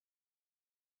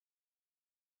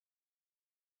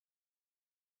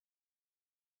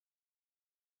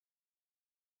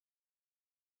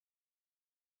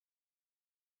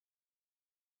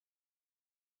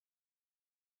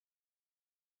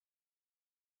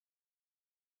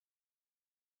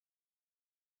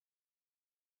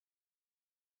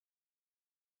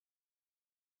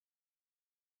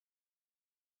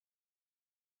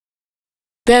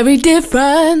very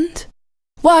different.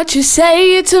 What you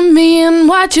say to me and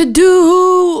what you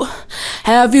do.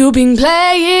 Have you been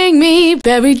playing me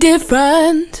very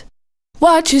different?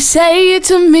 What you say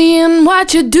to me and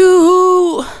what you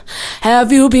do. Have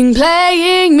you been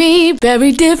playing me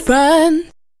very different?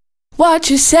 What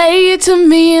you say to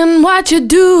me and what you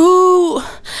do.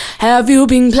 Have you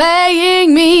been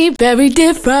playing me very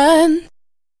different?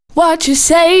 What you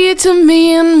say to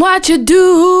me and what you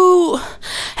do.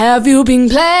 Have you been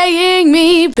playing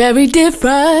me very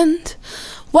different?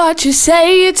 What you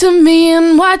say to me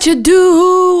and what you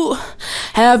do.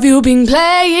 Have you been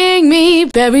playing me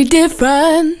very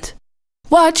different?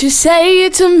 What you say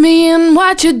to me and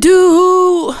what you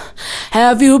do.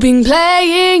 Have you been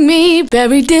playing me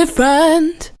very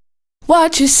different?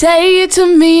 What you say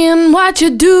to me and what you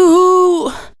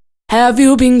do. Have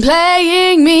you been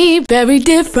playing me very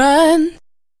different?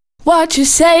 What you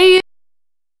say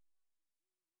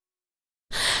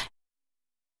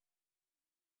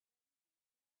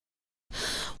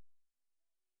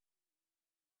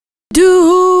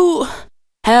do.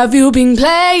 Have you been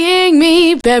playing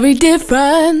me very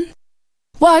different?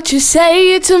 What you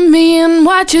say to me and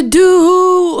what you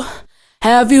do.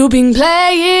 Have you been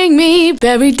playing me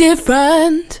very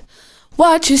different?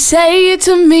 What you say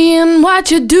to me and what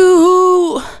you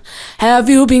do. Have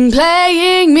you been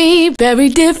playing me very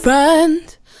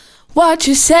different? What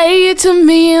you say to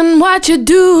me and what you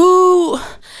do.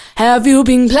 Have you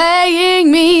been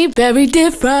playing me very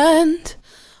different?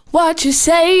 What you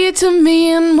say to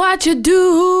me and what you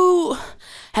do.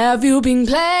 Have you been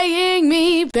playing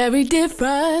me very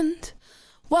different?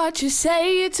 What you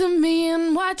say to me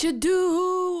and what you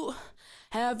do.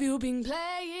 Have you been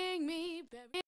playing me very